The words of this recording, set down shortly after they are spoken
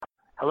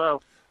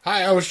Hello.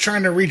 Hi, I was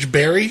trying to reach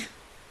Barry.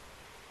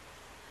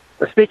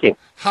 Speaking.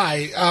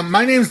 Hi,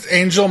 my name's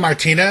Angel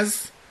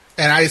Martinez,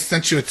 and I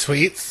sent you a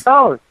tweet.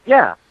 Oh,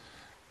 yeah.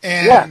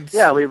 And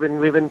Yeah, we've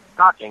been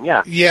talking,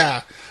 yeah.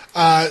 yeah.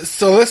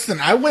 So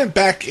listen, I went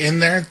back in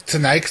there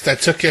tonight because I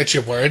took you at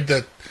your word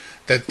that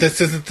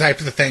this isn't the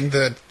type of thing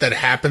that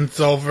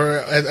happens over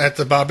at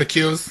the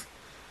barbecues.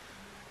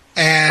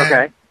 And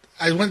Okay.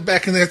 I went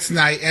back in there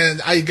tonight, and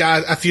I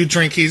got a few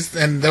drinkies,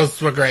 and those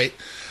were great.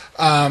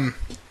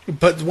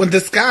 But when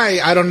this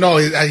guy, I don't know,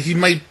 he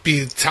might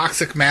be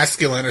toxic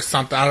masculine or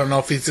something. I don't know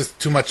if he's just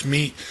too much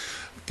meat.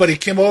 But he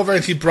came over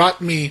and he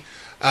brought me,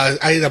 I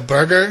ate a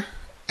burger,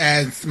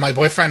 and my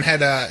boyfriend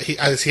had he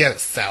had a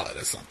salad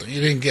or something.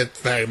 He didn't get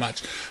very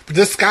much. But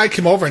this guy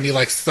came over and he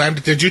like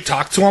slammed. Did you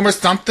talk to him or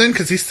something?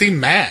 Because he seemed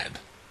mad.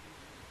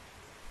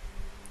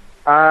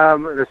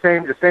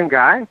 The same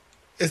guy?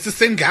 It's the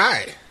same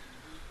guy.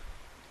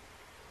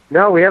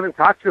 No, we haven't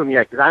talked to him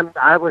yet because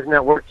I wasn't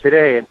at work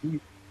today,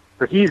 and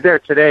he's there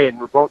today, and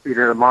we'll both be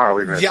there tomorrow.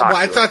 We're gonna Yeah, talk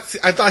well, to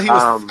him. I thought he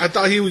was. I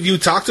thought you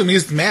talked to him. He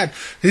was mad.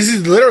 He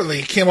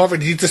literally came over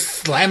and he just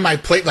slammed my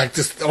plate like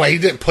just. Well, he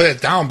didn't put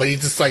it down, but he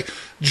just like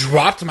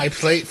dropped my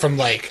plate from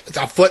like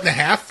a foot and a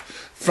half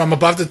from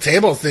above the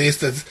table. And he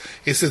says,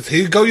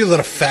 "Here you go, you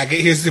little faggot.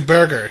 Here's your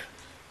burger."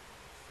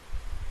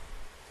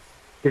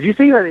 Did you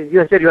see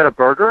you said you had a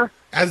burger?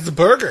 As the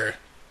burger.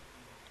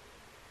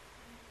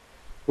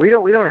 We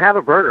don't have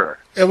a burger.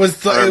 It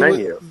was on our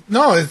menu.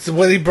 No, it's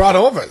what he brought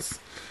over.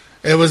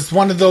 It was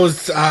one of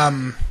those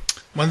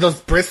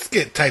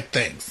brisket type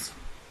things.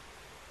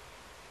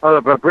 Oh,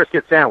 the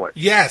brisket sandwich.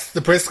 Yes,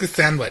 the brisket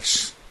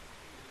sandwich.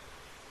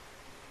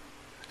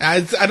 I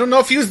don't know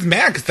if he was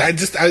mad because I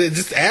just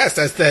asked.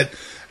 I said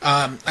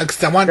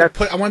because I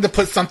wanted to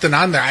put something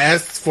on there. I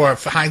asked for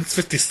Heinz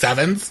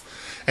 57s,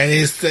 and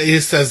he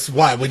says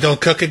what? We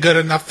don't cook it good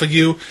enough for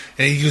you,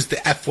 and he used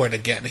the F word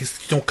again. He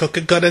said, "You don't cook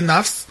it good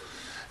enough."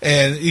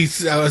 And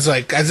I was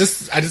like, I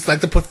just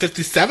like to put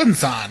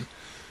 57s on.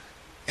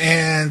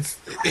 And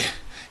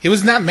he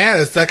was not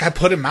mad. It's like I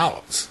put him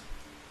out.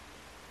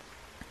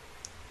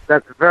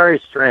 That's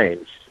very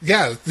strange.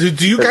 Yeah. Do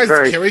you That's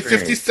guys carry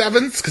strange.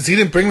 57s? Because he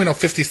didn't bring me no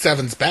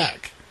 57s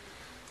back.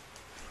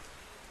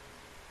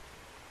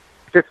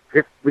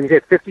 When you say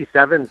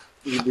 57,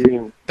 you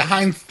mean... The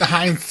Heinz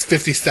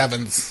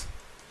 57s.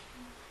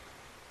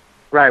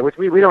 Right, which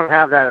we don't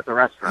have that at the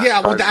restaurant.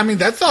 Yeah, well, I mean,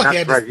 that's all he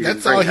had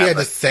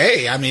to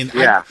say. I mean,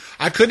 yeah.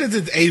 I could have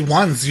did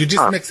A1s. You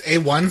just mix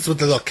A1s with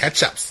the little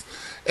ketchups.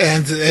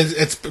 And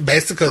it's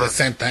basically the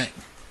same thing.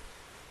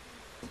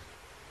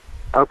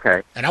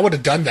 Okay. And I would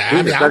have done that.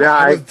 I mean, I would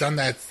have done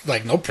that,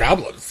 like, no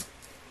problems.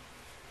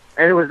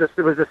 And it was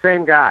the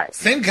same guy.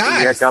 Same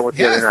guy.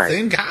 Yeah,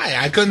 same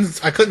guy. I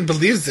couldn't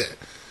believe it.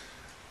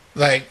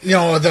 Like,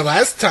 the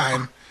last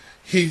time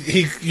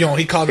he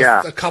called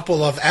us a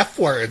couple of F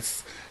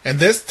words, and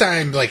this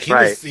time like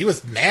he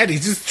was mad. He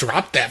just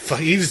dropped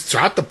he just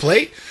dropped the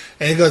plate,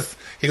 and he goes,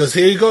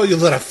 "Here you go, you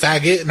little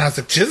faggot." And I was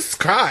like, Jesus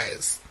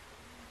Christ.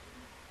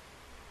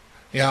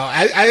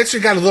 I actually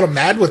got a little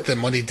mad with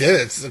him when he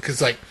did it,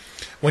 because like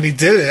when he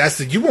did it, I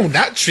said, "You will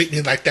not treat me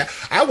like that.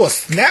 I will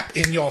snap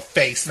in your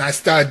face." And I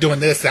started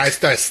doing this, and I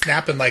started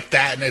snapping like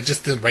that, and it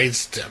just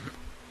enraged him.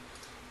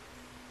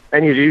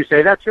 And did you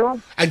say that to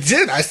him? I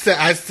did. I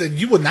said,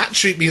 "You will not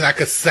treat me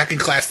like a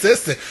second-class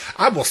citizen.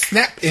 I will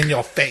snap in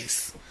your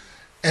face."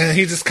 And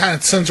he just kind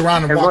of turns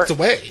around and walked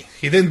away.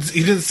 He didn't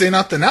say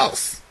nothing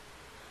else.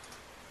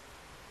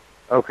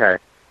 Okay.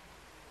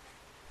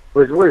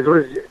 Was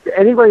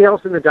anybody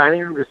else in the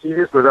dining room to see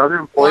this? Was other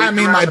employees? Well, I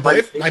mean,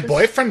 my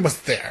boyfriend was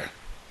there.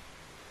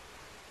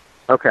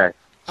 Okay.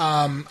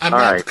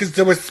 Because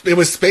it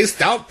was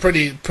spaced out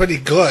pretty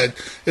good.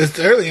 It was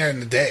earlier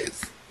in the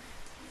days.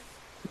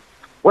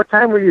 What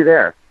time were you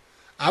there?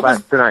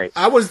 Tonight.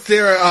 I was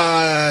there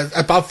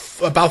about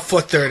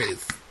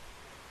 4:30.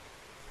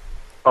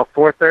 About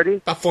 4:30.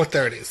 About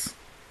 4:30.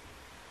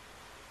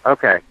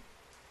 Okay.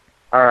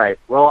 All right.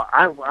 Well,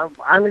 I'm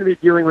going to be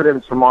dealing with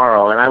him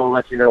tomorrow, and I will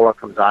let you know what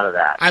comes out of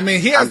that. I mean,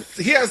 he has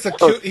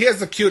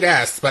a cute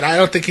ass, but I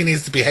don't think he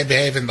needs to be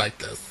behaving like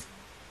this.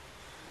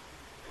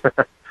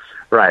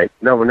 Right.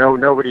 No,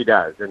 nobody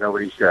does, and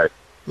nobody should.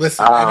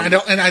 Listen, I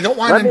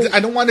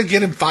don't want to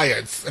get him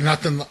fired,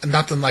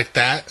 nothing like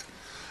that.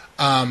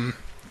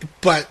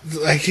 But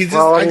like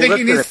I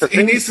think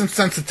he needs some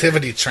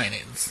sensitivity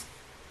trainings.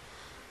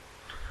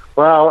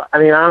 Well, I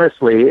mean,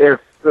 honestly, if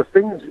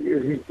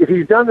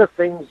he's done the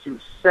things you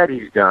said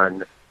he's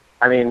done,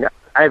 I mean,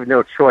 I have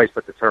no choice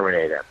but to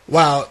terminate him.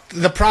 Well,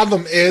 the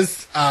problem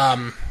is,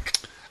 I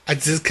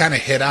just kind of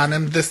hit on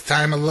him this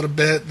time a little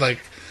bit, like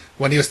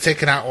when he was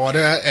taking our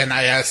order, and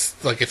I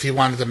asked like if he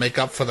wanted to make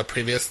up for the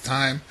previous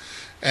time,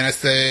 and I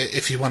said,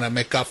 if you want to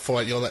make up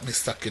for it, you'll let me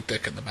suck your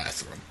dick in the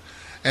bathroom.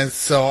 And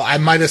so I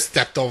might have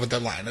stepped over the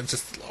line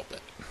just a little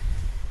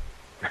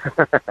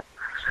bit.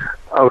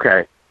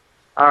 Okay.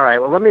 All right.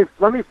 Well, let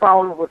me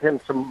follow up with him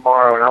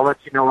tomorrow, and I'll let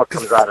you know what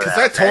comes out of that. Because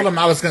I told him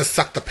I was going to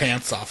suck the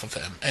pants off of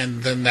him,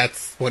 and then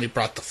that's when he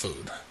brought the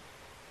food.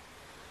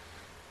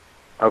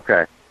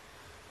 Okay.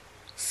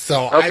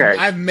 So Okay,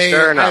 I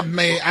fair enough.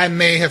 I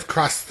may have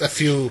crossed a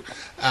few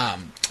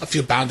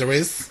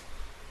boundaries.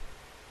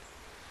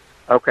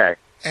 Okay.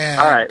 And,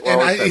 All right.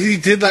 Well, he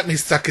did let me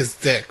suck his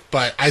dick,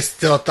 but I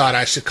still thought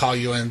I should call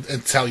you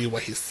and tell you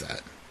what he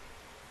said.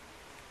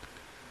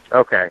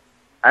 okay.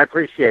 I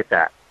appreciate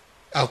that.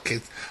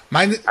 Okay,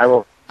 I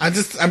will. I'm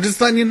just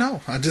letting you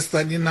know. I'm just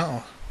letting you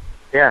know.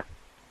 Yeah.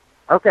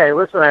 Okay.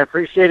 Listen, I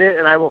appreciate it,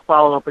 and I will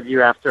follow up with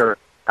you after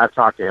I've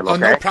talked to him. Oh,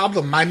 Okay. no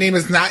problem. My name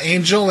is not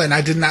Angel, and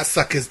I did not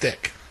suck his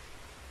dick.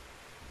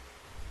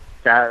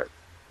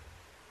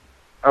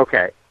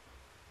 Okay.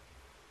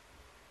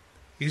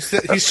 He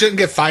shouldn't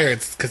get fired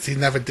because he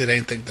never did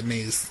anything to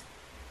me.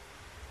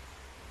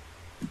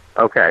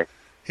 Okay.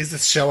 He's a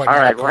show. All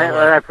right.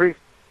 Well,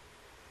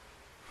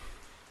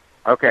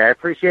 Okay, I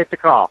appreciate the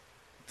call.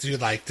 Did you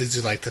like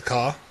the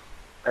call?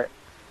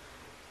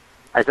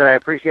 I said I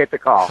appreciate the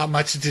call. How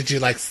much did you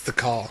like the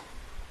call?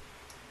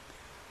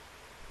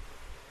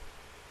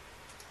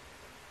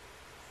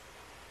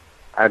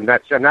 I'm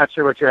not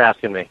sure what you're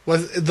asking me.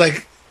 Was it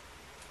like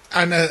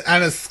on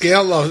a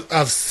scale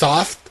of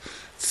soft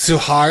to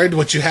hard?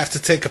 Would you have to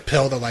take a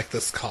pill to like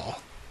this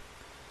call?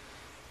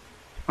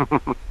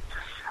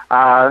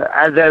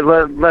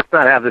 Let's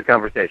not have this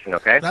conversation,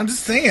 okay? I'm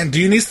just saying. Do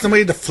you need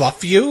somebody to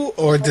fluff you,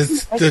 or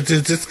does it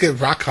just get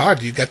rock hard?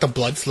 Do you got the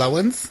blood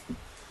flowing?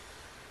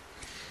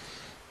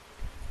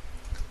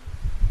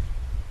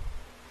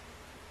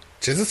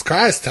 Jesus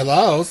Christ!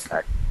 Hello.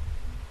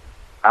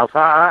 I'll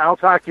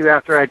talk to you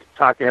after I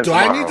talk to him. Do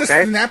tomorrow, I need to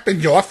okay? snap in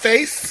your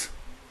face?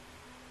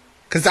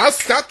 Because I'll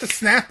stop the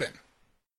snapping.